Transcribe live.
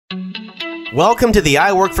Welcome to the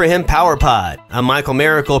I Work For Him Power Pod. I'm Michael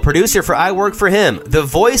Miracle, producer for I Work For Him, the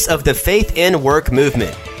voice of the faith and work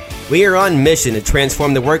movement. We are on mission to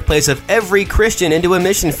transform the workplace of every Christian into a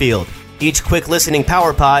mission field. Each quick listening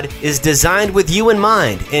Power Pod is designed with you in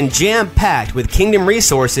mind and jam-packed with kingdom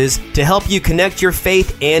resources to help you connect your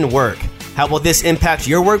faith and work. How will this impact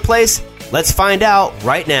your workplace? Let's find out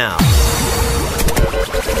right now.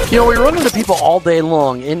 You know, we run into people all day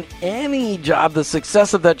long. In any job, the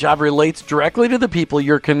success of that job relates directly to the people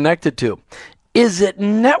you're connected to. Is it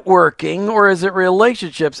networking or is it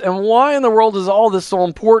relationships? And why in the world is all this so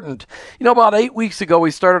important? You know, about 8 weeks ago, we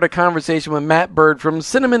started a conversation with Matt Bird from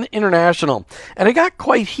Cinnamon International. And it got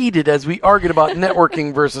quite heated as we argued about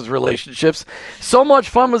networking versus relationships. So much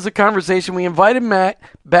fun was the conversation. We invited Matt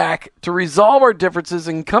back to resolve our differences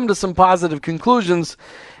and come to some positive conclusions.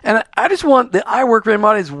 And I just want the I Work For Him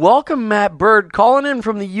audience welcome Matt Bird, calling in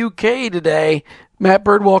from the UK today. Matt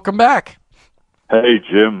Bird, welcome back. Hey,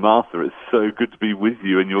 Jim, Martha, it's so good to be with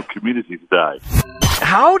you and your community today.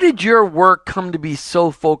 How did your work come to be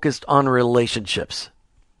so focused on relationships?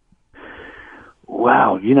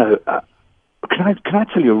 Wow, you know, can I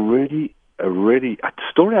tell you a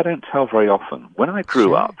story I don't tell very often? When I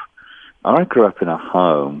grew up in a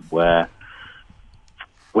home where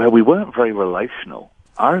we weren't very relational.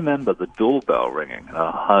 I remember the doorbell ringing in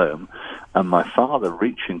our home and my father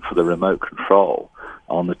reaching for the remote control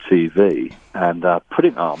on the TV and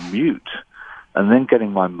putting it on mute and then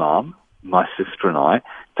getting my mum, my sister and I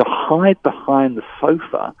to hide behind the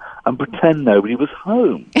sofa and pretend nobody was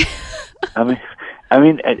home. I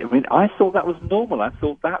mean, I thought that was normal. I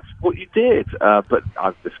thought that's what you did. But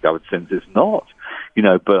I've discovered since it's not, you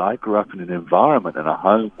know, but I grew up in an environment in a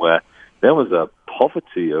home where there was a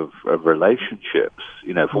poverty of relationships,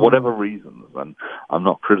 you know, for whatever reasons. And I'm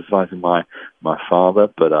not criticizing my father,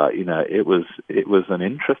 but, you know, it was an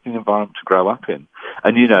interesting environment to grow up in.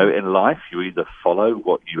 And, you know, in life, you either follow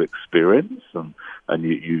what you experience and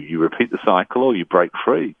you repeat the cycle or you break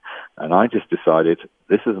free. And I just decided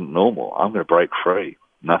this isn't normal. I'm going to break free.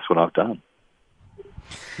 And that's what I've done.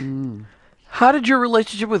 How did your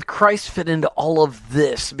relationship with Christ fit into all of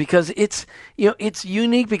this? Because it's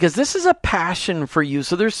unique because this is a passion for you.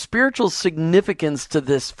 So there's spiritual significance to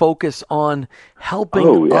this focus on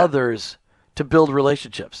helping others to build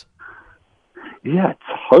relationships. Yeah,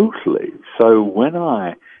 totally. So when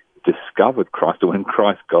I discovered Christ, or when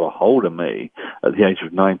Christ got a hold of me at the age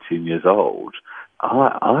of 19 years old,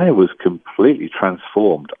 I was completely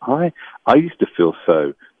transformed. I used to feel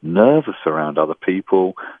so nervous around other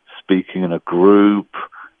people, speaking in a group,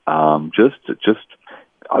 I was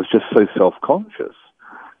just so self-conscious.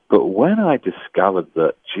 But when I discovered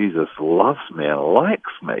that Jesus loves me and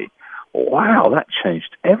likes me, wow, that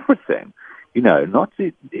changed everything. You know, not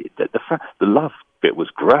the love bit was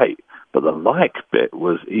great, but the like bit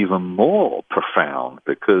was even more profound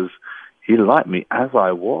because he liked me as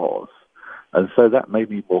I was. And so that made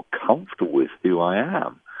me more comfortable with who I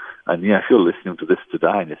am. And yeah, if you're listening to this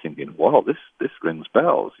today and you're thinking, "Wow, this rings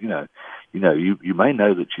bells," you may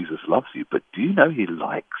know that Jesus loves you, but do you know He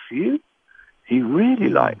likes you? He really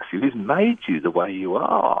likes you. He's made you the way you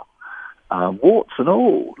are, warts and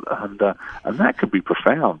all, and that can be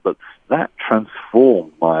profound. But that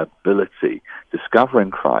transformed my ability,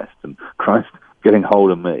 discovering Christ and Christ getting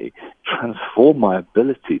hold of me, transformed my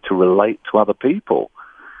ability to relate to other people.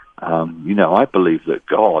 I believe that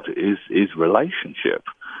God is relationship.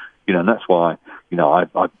 You know, and that's why, you know,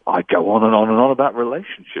 I go on and on and on about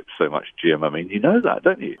relationships so much, Jim. I mean, you know that,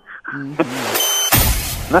 don't you? Mm-hmm.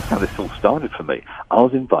 And that's how this all started for me. I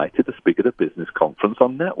was invited to speak at a business conference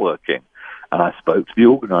on networking. And I spoke to the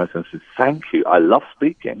organizer and said, "Thank you. I love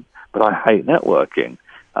speaking, but I hate networking."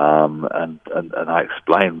 And I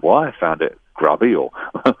explained why I found it grubby or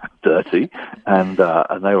dirty. And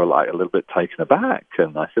they were like a little bit taken aback.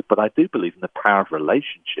 And I said, "But I do believe in the power of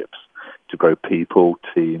relationships to grow people,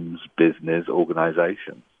 teams, business,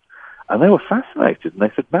 organizations." And they were fascinated. And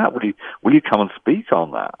they said, "Matt, will you come and speak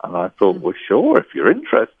on that?" And I thought, well, sure, if you're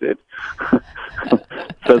interested.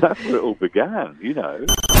 So that's where it all began, you know.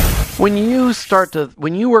 When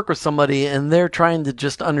you work with somebody and they're trying to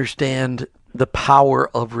just understand the power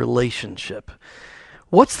of relationship,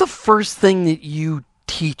 what's the first thing that you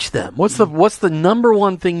teach them? What's the number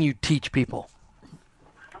one thing you teach people?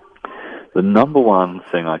 The number one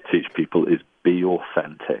thing I teach people is be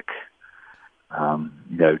authentic.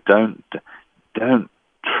 Don't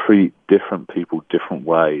treat different people different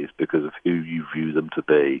ways because of who you view them to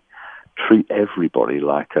be. Treat everybody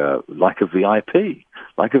like a VIP,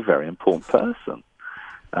 like a very important person.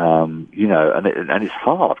 And it's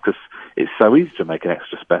hard because it's so easy to make an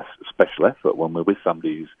extra special effort when we're with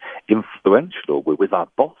somebody who's influential, or we're with our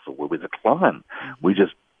boss, or we're with a client. We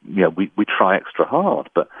just, we try extra hard.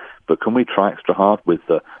 But can we try extra hard with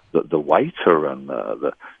the waiter and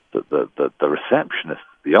the receptionist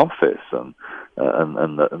at the office and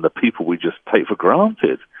the people we just take for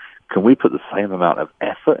granted? Can we put the same amount of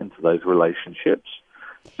effort into those relationships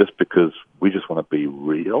just because we just want to be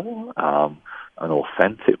real and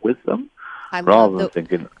authentic with them, rather than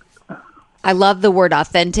thinking... I love the word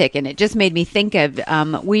authentic, and it just made me think of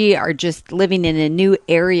we are just living in a new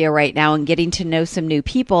area right now and getting to know some new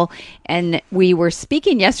people. And we were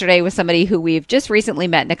speaking yesterday with somebody who we've just recently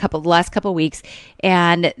met in the last couple of weeks,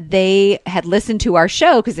 and they had listened to our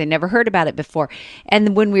show because they never heard about it before.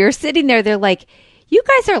 And when we were sitting there, they're like, "You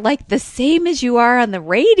guys are like the same as you are on the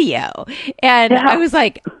radio." And I was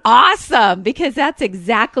like, awesome, because that's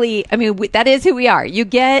exactly, that is who we are. You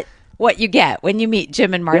get what you get when you meet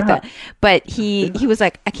Jim and Martha. Yeah. But he was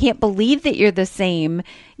like, "I can't believe that you're the same,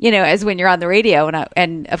 as when you're on the radio."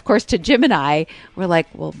 And of course, to Jim and I, we're like,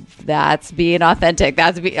 well, that's being authentic.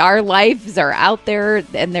 Our lives are out there,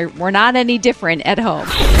 and we're not any different at home.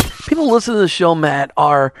 People listen to the show, Matt,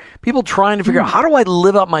 are people trying to figure out, how do I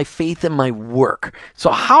live out my faith in my work?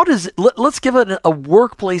 So let's give it a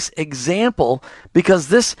workplace example, because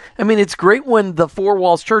it's great when the Four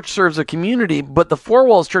Walls Church serves a community, but the Four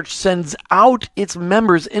Walls Church sends out its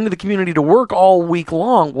members into the community to work all week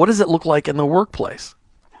long. What does it look like in the workplace?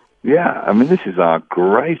 Yeah, this is our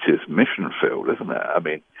greatest mission field, isn't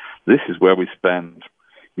it? This is where we spend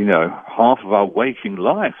half of our waking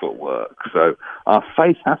life at work. So our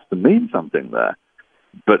faith has to mean something there.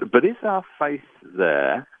 But is our faith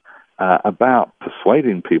there about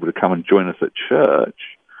persuading people to come and join us at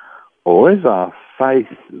church? Or is our faith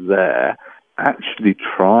there actually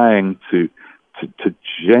trying to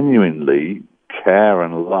genuinely care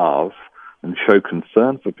and love and show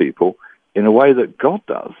concern for people in a way that God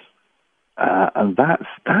does? And that's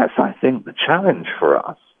I think, the challenge for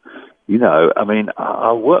us.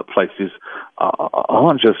 Our workplaces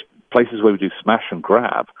aren't just places where we do smash and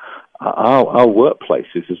grab. Our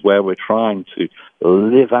workplaces is where we're trying to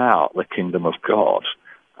live out the kingdom of God,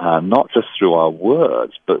 not just through our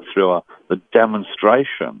words, but through the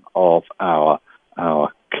demonstration of our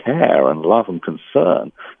care and love and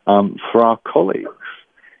concern for our colleagues.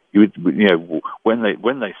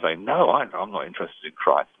 When they say, "No, I'm not interested in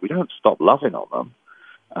Christ," we don't stop loving on them.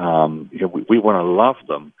 We want to love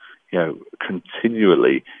them,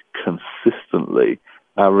 continually, consistently,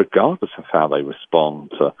 regardless of how they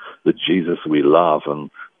respond to the Jesus we love and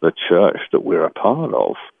the church that we're a part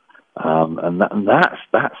of. And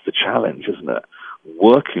that's the challenge, isn't it?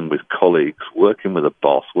 Working with colleagues, working with a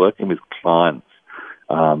boss, working with clients,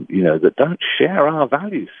 that don't share our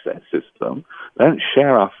value system, they don't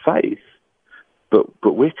share our faith, but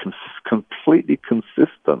we're completely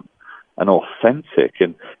consistent and authentic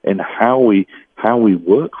in how we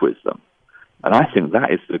work with them. And I think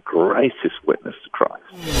that is the greatest witness to Christ.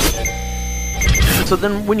 So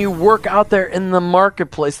then when you work out there in the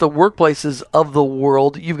marketplace, the workplaces of the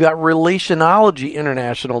world, you've got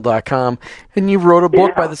RelationologyInternational.com, and you wrote a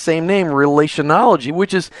book by the same name, Relationology,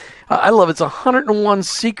 which is, I love it. It's 101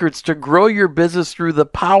 Secrets to Grow Your Business Through the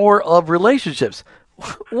Power of Relationships.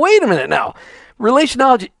 Wait a minute now.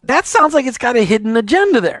 Relationology, that sounds like it's got a hidden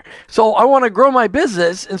agenda there. So I want to grow my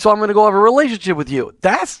business, and so I'm going to go have a relationship with you.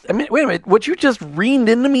 Wait a minute, what you just reamed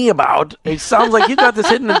into me about, it sounds like you got this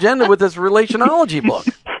hidden agenda with this Relationology book.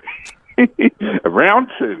 Round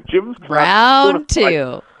two. Jim's Round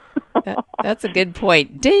two. That's a good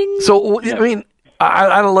point. Ding. So,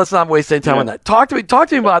 I don't. Let's not waste any time on that. Talk to me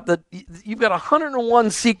about you've got 101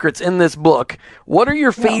 secrets in this book. What are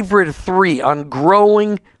your favorite three on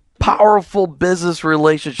growing powerful business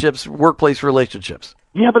relationships, workplace relationships?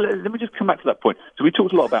 Yeah, but let me just come back to that point. So we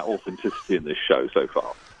talked a lot about authenticity in this show so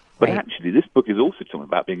far. But actually, this book is also talking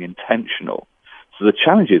about being intentional. So the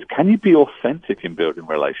challenge is, can you be authentic in building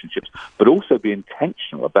relationships, but also be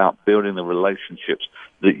intentional about building the relationships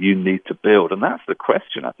that you need to build? And that's the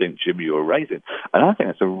question, I think, Jim, you were raising. And I think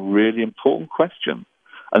that's a really important question.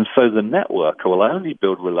 And so the networker will only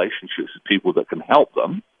build relationships with people that can help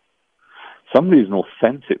them. Somebody who's an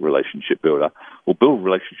authentic relationship builder will build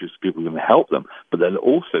relationships with people who can help them, but they'll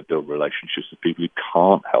also build relationships with people who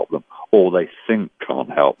can't help them or they think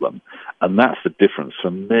can't help them. And that's the difference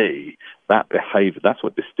for me. That behavior, that's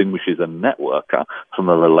what distinguishes a networker from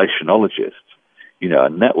a relationologist. A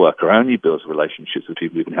networker only builds relationships with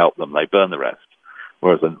people who can help them. They burn the rest.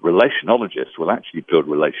 Whereas a relationologist will actually build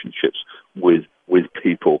relationships with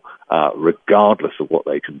people regardless of what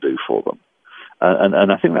they can do for them.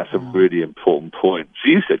 And I think that's a really important point. So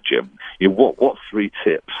you said, Jim, what 3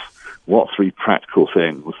 tips, what 3 practical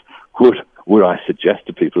things would I suggest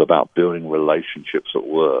to people about building relationships at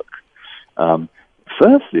work?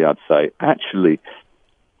 Firstly, I'd say actually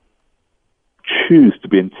choose to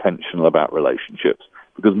be intentional about relationships,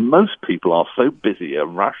 because most people are so busy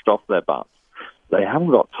and rushed off their butts, they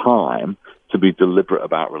haven't got time to be deliberate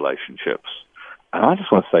about relationships. And I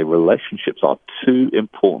just want to say relationships are too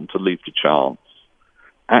important to leave to chance.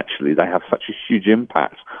 Actually, they have such a huge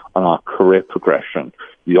impact on our career progression,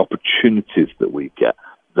 the opportunities that we get,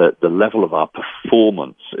 the level of our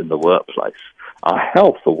performance in the workplace, our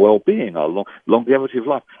health, our well-being, our longevity of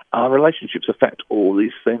life. Our relationships affect all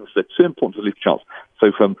these things. They're too important to leave to chance.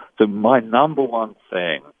 So my number one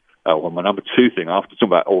thing, my number 2 thing after talking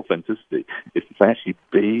about authenticity is to say actually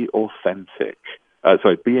be authentic.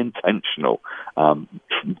 Be intentional.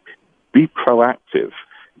 Be proactive.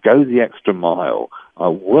 Go the extra mile.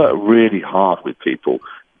 Work really hard with people.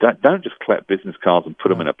 Don't just collect business cards and put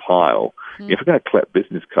them in a pile. If you're going to collect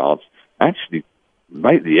business cards, actually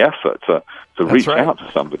make the effort to reach out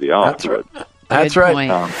to somebody afterwards. That's right.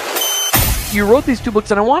 You wrote these 2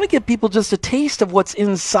 books, and I want to give people just a taste of what's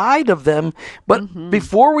inside of them. But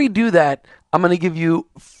before we do that, I'm going to give you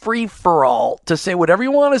free-for-all to say whatever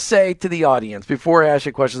you want to say to the audience before I ask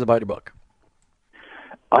you questions about your book.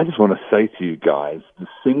 I just want to say to you guys, the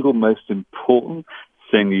single most important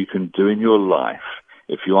thing you can do in your life,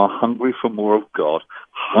 if you are hungry for more of God,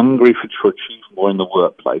 hungry to achieve more in the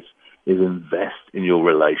workplace, is invest in your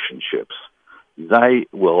relationships. They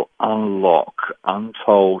will unlock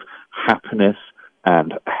untold happiness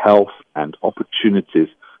and health and opportunities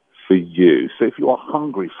for you. So if you are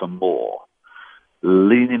hungry for more,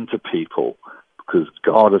 lean into people, because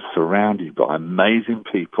God has surrounded you by amazing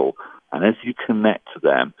people. And as you connect to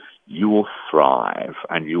them, you will thrive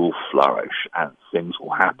and you will flourish, and things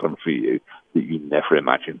will happen for you that you never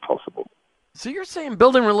imagined possible. So you're saying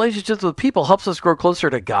building relationships with people helps us grow closer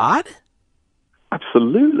to God?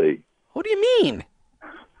 Absolutely. What do you mean?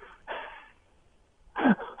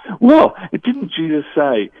 Well, didn't Jesus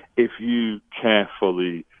say, if you care for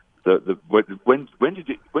when did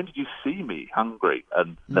you see me hungry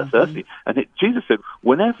and thirsty? And Jesus said,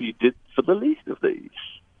 whenever you did for the least of these.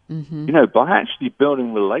 By actually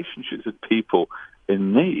building relationships with people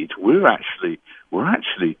in need, we're actually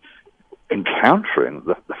encountering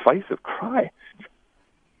the face of Christ.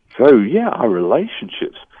 So yeah, our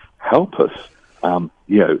relationships help us,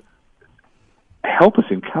 help us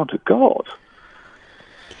encounter God.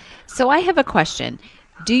 So I have a question.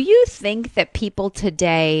 Do you think that people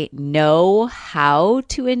today know how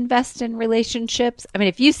to invest in relationships? I mean,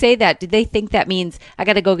 if you say that, do they think that means I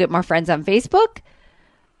got to go get more friends on Facebook?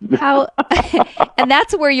 How? And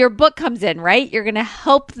that's where your book comes in, right? You're going to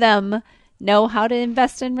help them know how to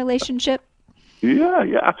invest in relationship. Yeah,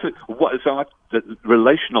 absolutely. The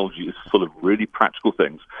Relatiology is full of really practical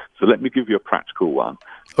things. So let me give you a practical one.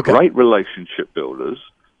 Okay. Great relationship builders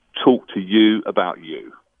talk to you about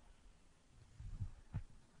you.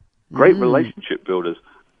 Great relationship builders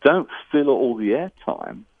don't fill all the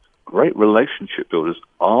airtime. Great relationship builders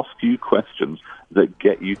ask you questions that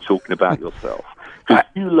get you talking about yourself. Because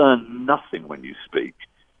you learn nothing when you speak.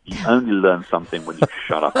 You only learn something when you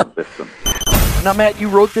shut up and listen. Now, Matt, you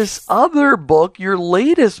wrote this other book, your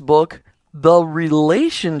latest book, The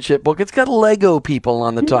Relationship Book. It's got Lego people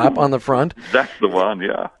on the top, on the front. That's the one,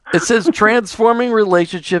 yeah. It says transforming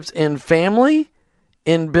relationships in family,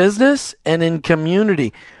 in business, and in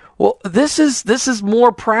community. Well, this is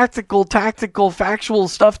more practical, tactical, factual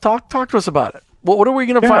stuff. Talk to us about it. What are we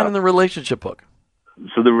going to find in the relationship book?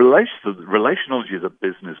 So the Relatiology is a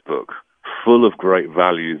business book full of great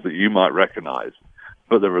values that you might recognize.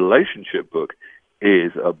 But the relationship book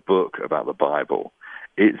is a book about the Bible.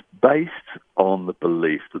 It's based on the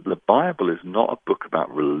belief that the Bible is not a book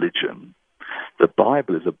about religion. The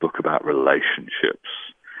Bible is a book about relationships,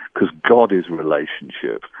 because God is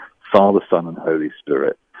relationship, Father, Son, and Holy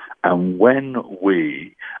Spirit. And when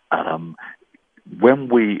we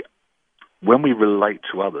relate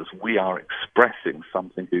to others, we are expressing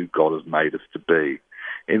something who God has made us to be.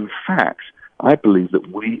 In fact, I believe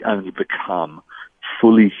that we only become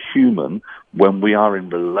fully human when we are in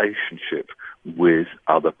relationship with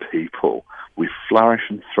other people. We flourish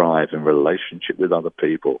and thrive in relationship with other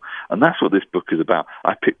people. And that's what this book is about.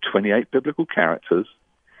 I picked 28 biblical characters,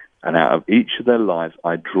 and out of each of their lives,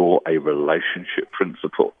 I draw a relationship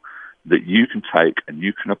principle that you can take and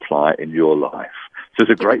you can apply in your life. So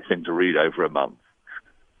it's a great thing to read over a month.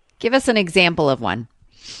 Give us an example of one.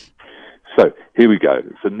 So here we go.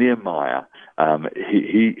 So Nehemiah,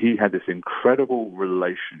 he had this incredible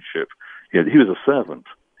relationship. he was a servant.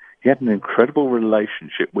 He had an incredible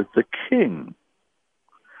relationship with the king.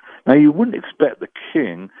 Now, you wouldn't expect the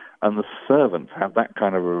king and the servant to have that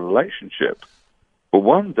kind of a relationship. But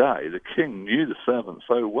one day, the king knew the servant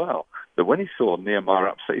so well that when he saw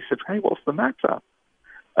Nehemiah upset, he said, "Hey, what's the matter?"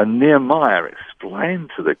 And Nehemiah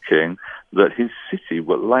explained to the king that his city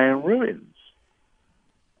would lay in ruins.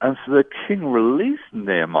 And so the king released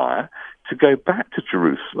Nehemiah to go back to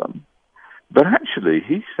Jerusalem. But actually,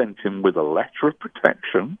 he sent him with a letter of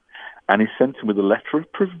protection, and he sent him with a letter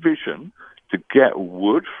of provision to get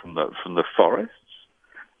wood from the forests.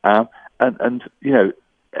 And you know,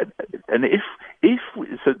 and if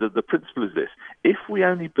so the principle is this: if we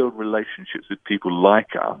only build relationships with people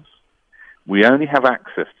like us, we only have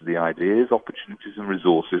access to the ideas, opportunities, and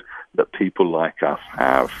resources that people like us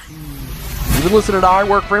have. You've been listening to I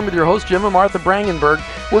Work For Him with your host, Jim and Martha Brangenberg.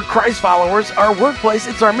 We're Christ followers. Our workplace,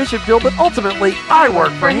 it's our mission field, but ultimately, I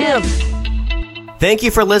work for Him. Thank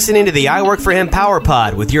you for listening to the I Work For Him Power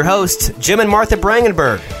Pod with your hosts, Jim and Martha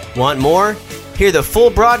Brangenberg. Want more? Hear the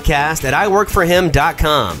full broadcast at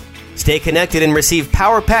iworkforhim.com. Stay connected and receive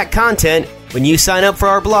power-packed content when you sign up for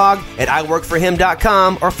our blog at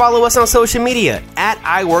iworkforhim.com or follow us on social media at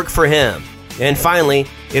iworkforhim. And finally,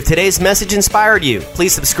 if today's message inspired you,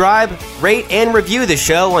 please subscribe, rate, and review the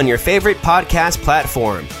show on your favorite podcast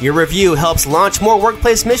platform. Your review helps launch more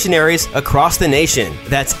workplace missionaries across the nation.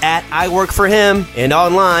 That's at iWorkForHim and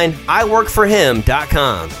online,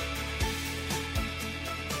 iworkforhim.com.